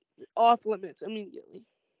fight, off limits immediately.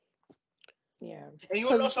 Yeah. And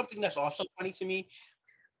you know Cause something that's also funny to me?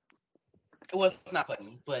 Well, it's not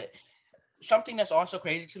funny, but something that's also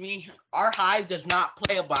crazy to me, our hive does not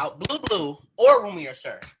play about Blue Blue or Rumi or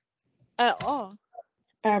Sir at all.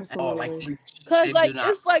 at all. Like Absolutely. they Cause do like not.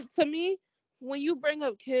 it's like to me, when you bring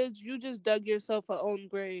up kids, you just dug yourself a own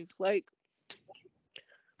grave. Like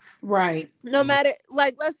Right. no matter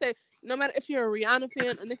like let's say no matter if you're a Rihanna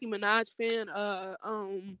fan, a Nicki Minaj fan, a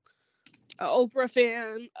Oprah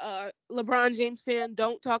fan, a LeBron James fan,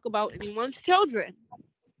 don't talk about anyone's children.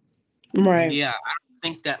 Right. Yeah,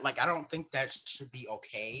 I don't think that should be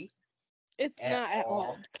okay It's at not at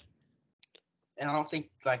all. all. And I don't think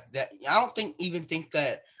like that. I don't think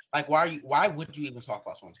that like why would you even talk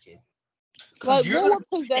about someone's kid? Like Because you're what gonna would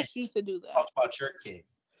possess you to do that? talk about your kid.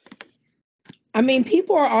 I mean,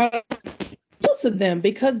 people are on most of them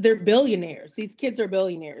because they're billionaires. These kids are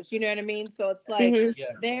billionaires. You know what I mean? So it's like Hmm. Yeah,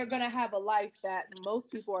 they're gonna have a life that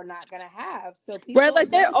most people are not gonna have. So Right, people are like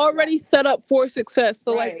they're going to already set up for success.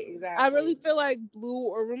 So like right, I really exactly. feel like Blue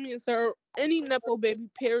or Rumi and Sir, any nepo baby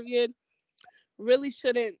period, really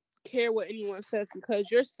shouldn't care what anyone says because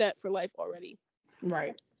you're set for life already.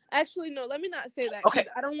 Right. Actually, no, let me not say that okay, because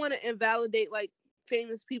I don't want to invalidate like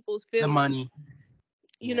famous people's the feelings, money.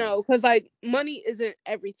 Yeah, because like money isn't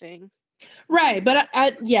everything. Right. But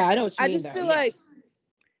I yeah, I know what you I mean just though. feel Yeah. like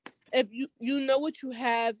if you know what you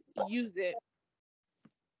have, use it.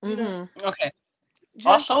 You know, Mm-hmm. okay.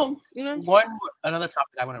 just Also, you know, another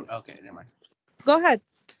topic I want to. Okay, never mind. go ahead.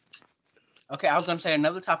 Okay, I was gonna say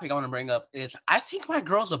another topic I want to bring up is I think my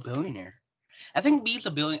girl's a billionaire. I think B's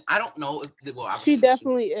a billion. I don't know if well, She obviously she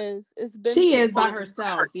definitely is. It's been She is by was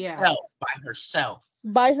confirmed. herself. Yeah. by herself.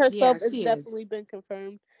 By Yeah, herself. It's she is. definitely been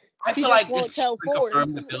confirmed. I She feel just like won't it's tell been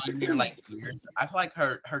confirmed Forbes. a billionaire like years. I feel like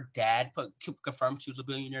her dad confirmed she was a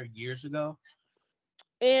billionaire years ago.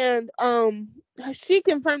 And she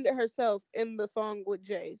confirmed it herself in the song with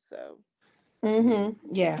Jay. So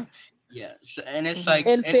Mm-hmm. Yeah. Yeah, so, and it's Mm-hmm. like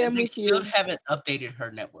and and they Family still Feud. haven't updated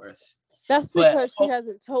her net worth. That's But because she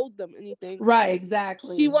hasn't told them anything. Right,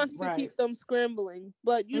 exactly. She wants to keep them scrambling.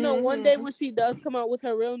 But one day when she does come out with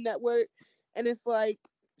her real network and it's like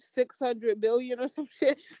 600 billion or some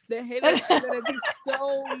shit, the haters are gonna be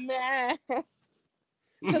so mad.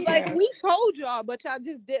 Cause like we told y'all, but y'all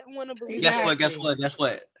just didn't want to believe. Guess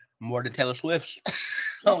what? More than Taylor Swift.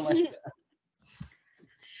 Oh my god.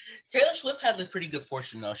 Taylor Swift has a pretty good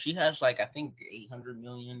fortune though. She has like I think 800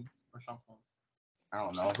 million or something. I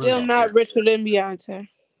don't know. Really Still not richer than Beyonce.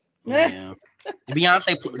 Yeah.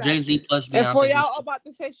 Beyonce, Jay-Z plus Beyonce. And for y'all about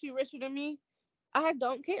to say she richer than me, I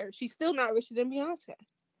don't care. She's still not richer than Beyonce.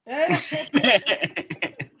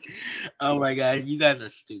 Oh my god, you guys are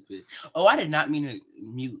stupid. Oh, I did not mean to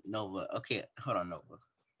mute Nova. Okay, hold on, Nova.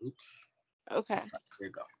 Oops. Okay. There you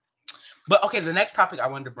go. But okay, the next topic I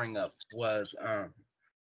wanted to bring up was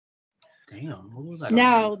damn, what was that?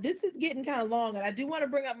 Now, this is getting kind of long, and I do want to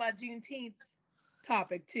bring up my Juneteenth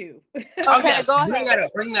topic too. Okay, go ahead.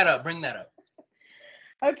 Bring that up.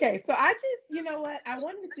 Okay, so I just, you know what? I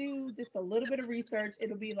wanted to do just a little bit of research.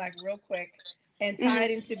 It'll be like real quick and tie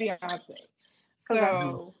it into Beyonce.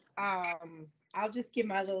 So, I'll just give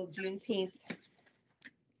my little Juneteenth.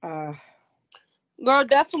 Girl,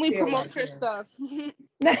 definitely promote your stuff.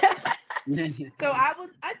 So I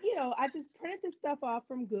just printed this stuff off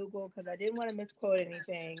from Google because I didn't want to misquote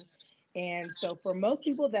anything. And so for most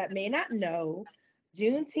people that may not know,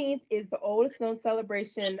 Juneteenth is the oldest known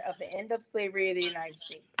celebration of the end of slavery in the United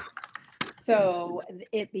States. So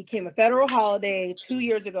it became a federal holiday 2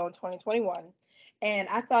 years ago in 2021. And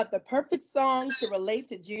I thought the perfect song to relate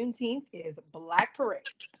to Juneteenth is Black Parade.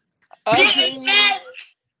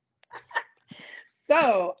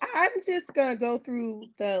 So I'm just going to go through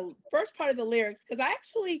the first part of the lyrics because I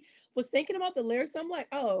actually was thinking about the lyrics. I'm like,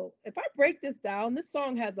 oh, if I break this down, this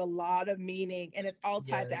song has a lot of meaning and it's all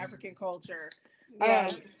tied to African culture.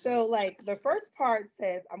 Yeah. So like the first part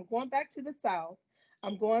says, I'm going back to the South.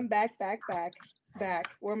 I'm going back,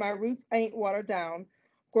 where my roots ain't watered down,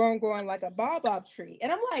 growing like a baobab tree.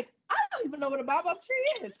 And I'm like, I don't even know what a baobab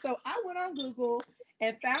tree is. So I went on Google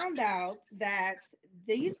and found out that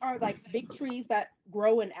these are like big trees that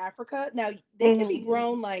grow in Africa. Now they can be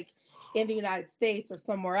grown like in the United States or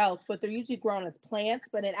somewhere else, but they're usually grown as plants.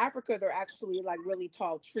 But in Africa, they're actually like really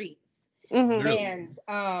tall trees. And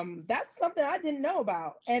that's something I didn't know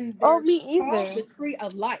about. And they're called the tree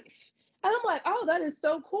of life. And I'm like, oh, that is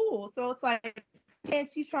so cool. So it's like, and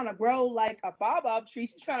she's trying to grow like a baobab tree.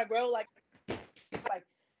 She's trying to grow like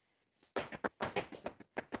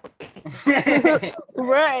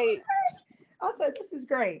right. I was like, this is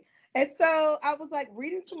great. And so I was like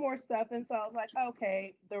reading some more stuff. And so I was like,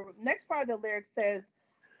 okay, the next part of the lyric says,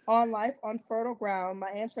 on life, on fertile ground,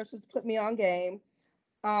 my ancestors put me on game.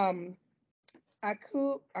 I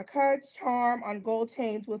could charm on gold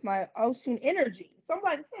chains with my ocean energy. So I'm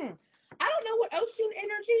like, I don't know what ocean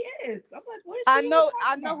energy is. I'm like, what is she I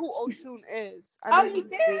know who Oshun is. Oh, you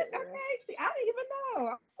did? Okay. See, I didn't even know.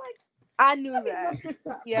 I was like, I knew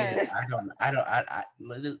that. Yeah. I don't.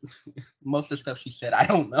 Most of the stuff she said, I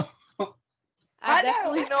don't know. I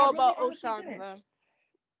definitely know about Oshun though.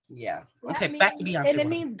 Yeah. Okay, back to Beyonce. And it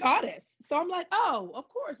means goddess. So I'm like, oh, of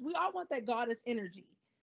course, we all want that goddess energy.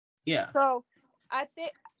 Yeah. So I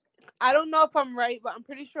don't know if I'm right, but I'm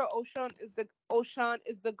pretty sure Oshun is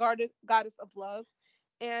the goddess of love.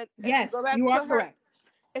 And yes, you are correct.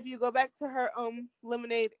 If you go back to her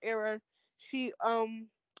Lemonade era, she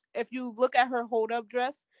if you look at her hold up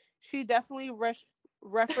dress, she definitely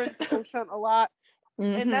referenced Oshun a lot.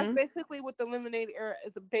 And that's basically what the Lemonade era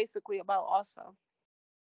is basically about also.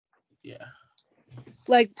 Yeah.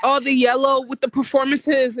 Like all the yellow with the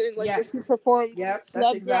performances and like what she performed. Yep,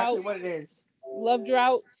 that's exactly what it is. Love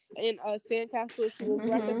Drought and Sandcastle. She was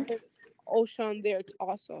referencing Oshun there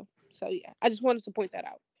also. So yeah, I just wanted to point that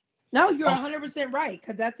out. No, you're 100% right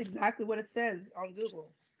because that's exactly what it says on Google.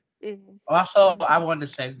 Also, I wanted to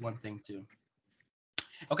say one thing too.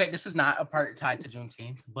 Okay, this is not a part tied to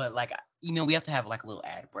Juneteenth, but like we have to have like a little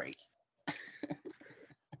ad break.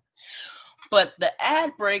 But the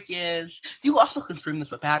ad break is you also can stream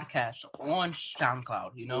this podcast on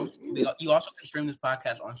SoundCloud. You also can stream this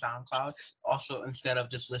podcast on SoundCloud. Also, instead of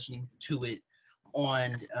just listening to it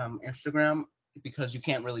on Instagram, because you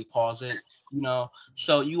can't really pause it.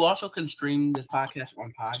 So you also can stream this podcast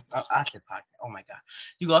on I said podcast. Oh my god!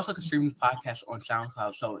 You also can stream this podcast on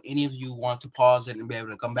SoundCloud. So any of you want to pause it and be able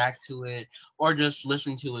to come back to it, or just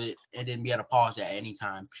listen to it and then be able to pause it at any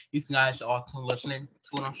time. You guys all can listen to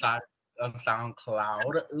it on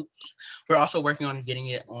SoundCloud. Oops. We're also working on getting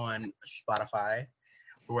it on Spotify.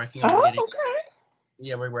 We're working on getting. Okay.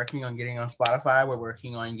 Yeah, we're working on getting on Spotify. We're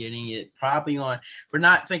working on getting it probably on. We're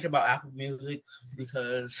not thinking about Apple Music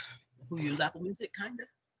because who use Apple Music, kind of.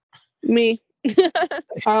 Me.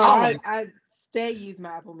 Oh, Oh, I stay use my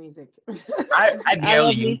Apple Music. I I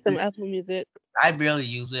barely love use me some it. Apple Music. I barely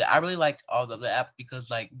use it. I really like all the apps because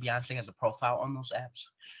like Beyonce has a profile on those apps,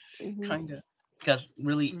 Hmm. kind of. Because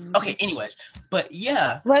really, okay. Mhm. Anyways, but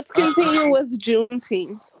yeah, Let's um, continue with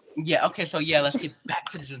Juneteenth. yeah. Okay, so yeah, let's get back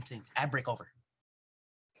to the Juneteenth. Ad break over.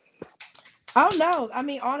 Oh no, I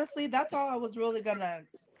mean honestly, that's all I was really gonna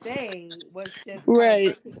say was just kind of Right.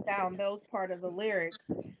 breaking down those part of the lyrics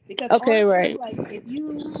because Okay, honestly, right. like if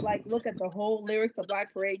you like look at the whole lyrics of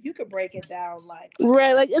Black Parade, you could break it down like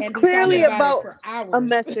Right. Like it's and be talking clearly Yeah, about it about for a hours.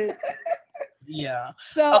 message. yeah.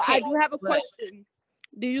 So I Okay, do have a but question.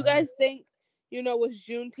 Do you uh, guys think, with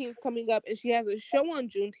Juneteenth coming up and she has a show on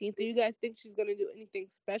Juneteenth, do you guys think she's gonna do anything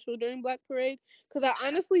special during Black Parade? Because I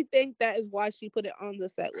honestly think that is why she put it on the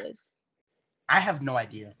set list. I have no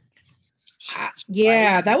idea. I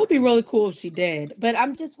Yeah, that would be really cool if she did. But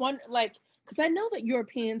I'm just wondering, like, because I know that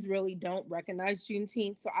Europeans really don't recognize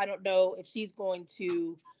Juneteenth, so I don't know if she's going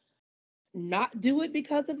to not do it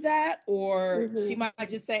because of that, or she Hmm. might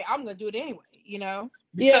just say, "I'm going to do it anyway." You know?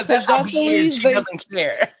 Yeah, because because that's how B definitely is. She doesn't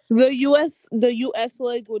care. the US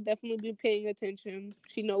leg will definitely be paying attention.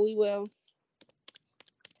 She know we will.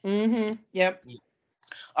 Mm-hmm. Yep.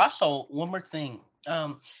 Also, one more thing.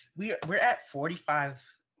 We're at 45,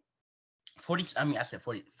 40. I mean, I said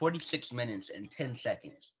 40, 46 minutes and 10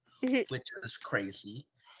 seconds, Mhm. which is crazy.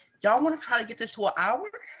 Y'all want to try to get this to an hour?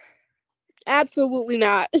 Absolutely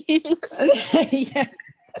not. Yes.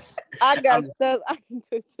 I got I'm stuff I can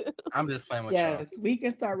do too. I'm just playing with y'all. Yes. We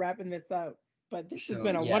can start wrapping this up. But this has So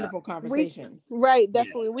been a yeah, wonderful We conversation. right, yeah.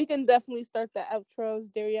 definitely. We can definitely start the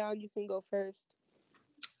outros. Darian, you can go first.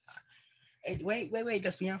 Hey, wait.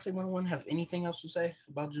 Does Beyonce 101 have anything else to say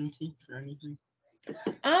about Juneteenth or anything?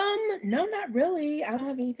 No, not really. I don't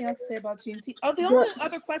have anything else to say about Juneteenth. Oh, the only But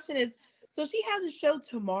other question is, so she has a show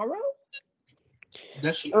tomorrow?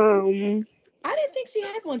 Does she? I didn't think she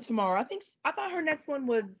had one tomorrow. I thought her next one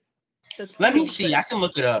was the Let me see. 26th. I can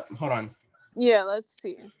look it up. Hold on. yeah, let's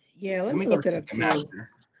see. Yeah, Let let me me go to look it up too. Ticketmaster.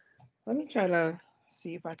 Let me try to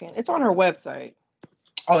see if I can. It's on her website.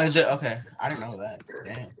 Oh, is it okay? I didn't know that.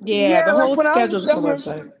 Damn. Yeah, Yeah, the like whole when I schedule's looked on at her her,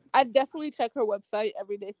 website. I definitely check her website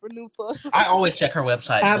every day for new posts. I always check her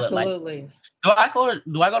website, but like, Absolutely. do I go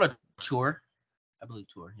to tour? I believe tour.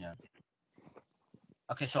 Yeah.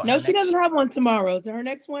 Okay, so her No, she next. doesn't have one tomorrow. So her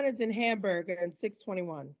next one is in Hamburg on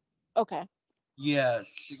 6/21. Okay. Yeah,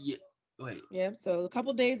 yeah. Wait, Yep. So a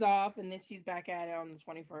couple days off, and then she's back at it on the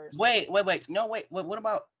 21st. wait. No, wait. What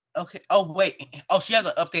about? Okay. Oh, wait. Oh, she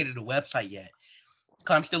hasn't updated the website yet.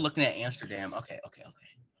 Cause I'm still looking at Amsterdam. Okay.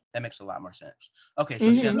 That makes a lot more sense. Okay,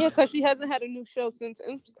 so she has. Mm-hmm. Yeah, because she hasn't had a new show since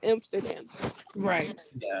Amsterdam. Right.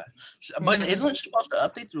 Yeah, but Mm-hmm. isn't she supposed to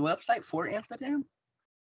update the website for Amsterdam?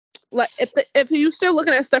 Like if you're still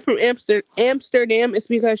looking at stuff from Amsterdam, it's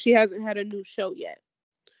because she hasn't had a new show yet.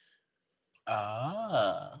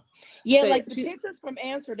 Ah. Yeah, So yeah, like the pictures from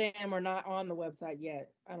Amsterdam are not on the website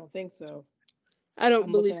yet. I don't think so. I don't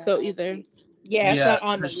I'm looking believe at it so next either. week. Yeah, it's Yeah, not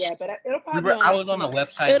on there 'cause yet, but it'll we probably be were. on I there was on the tomorrow.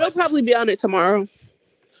 website It'll like probably be on it tomorrow.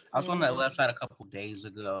 I was on that Mm-hmm. website a couple days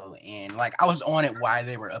ago, and like I was on it while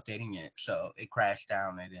they were updating it, so it crashed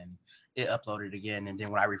down, and then it uploaded again, and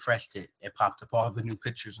then when I refreshed it, it popped up all the new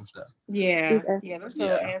pictures and stuff. Yeah, Okay. yeah, there's no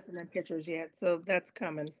Yeah, Amsterdam pictures yet, so that's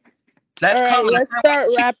coming. that's All right, coming. let's start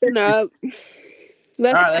wrapping up.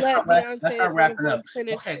 All Let's right, let let's Beyonce start one of wrapping one up.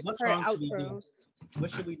 finish Okay, what her song should we do? outros.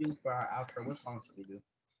 What should we do for our outro? What song should we do?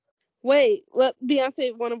 Wait, let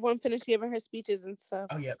Beyonce one of one finish giving her speeches and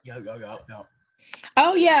stuff. Oh yeah, yo.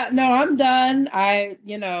 Oh yeah, no, I'm done.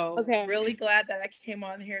 Okay. Really glad that I came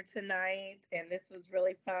on here tonight, and this was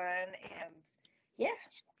really fun. And yeah,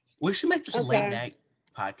 We should make this a late Okay. night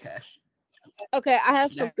podcast. Okay, I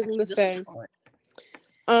have something Actually, to this is say. fun.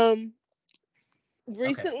 Um,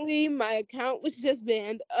 Okay. recently my account was just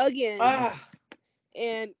banned again, ah,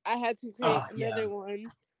 and I had to create Oh yeah, another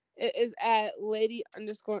one. It is at lady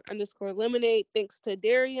underscore lemonade. Thanks to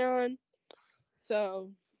Darion.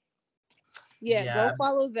 So yeah, go yeah.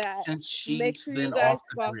 follow that. Since Make she's sure you been off guys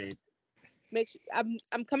the follow. grid. Make sure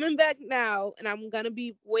I'm coming back now, and I'm gonna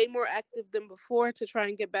be way more active than before to try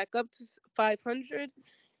and get back up to 500.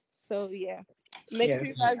 So yeah, make sure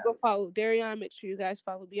you yes, guys go follow Darion. Make sure you guys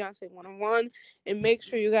follow Beyonce 101, and make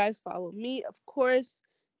sure you guys follow me, of course.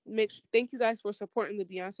 Thank you guys for supporting the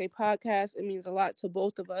Beyonce podcast. It means a lot to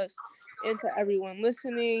both of us and to everyone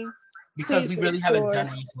listening. because Please we make really haven't sure. done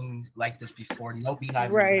anything like this before. No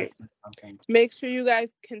Beehive Right. something. Make sure you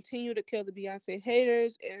guys continue to kill the Beyonce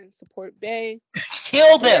haters and support Bay.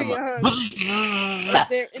 Kill them. Is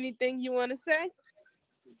there anything you want to say?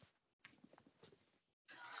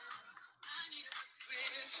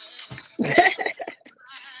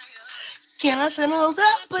 Can I send those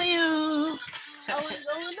up for you? I was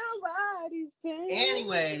going nobody's pain.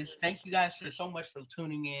 Anyways, thank you guys so much for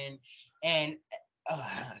tuning in, and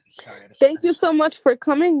sorry. Thank you so much for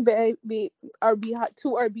coming, baby. Our Beehive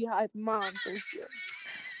mom. Thank you.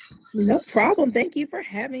 No problem. Thank you for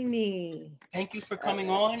having me. Thank you for coming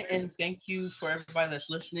on, and thank you for everybody that's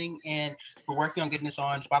listening and for working on getting this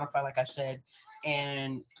on Spotify, like I said.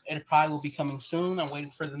 And it probably will be coming soon. I'm waiting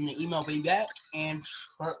for them to email me back, and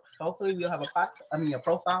hopefully we'll have a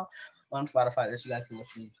profile on Spotify that you guys can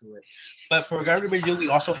listen to it. But for everybody to do, we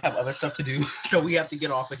also have other stuff to do, so we have to get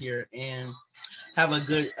off of here and have a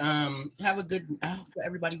good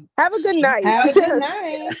everybody. Have a good night. Have a good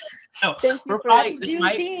night. So Thank you we're for probably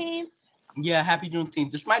Juneteenth. Yeah, happy Juneteenth.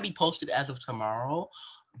 This might be posted as of tomorrow,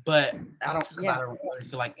 but I don't really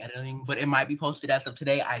feel like editing. But it might be posted as of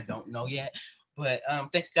today. I don't know yet. But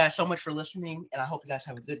thank you guys so much for listening, and I hope you guys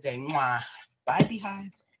have a good day. Mwah. Bye,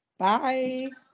 Beehive. Bye.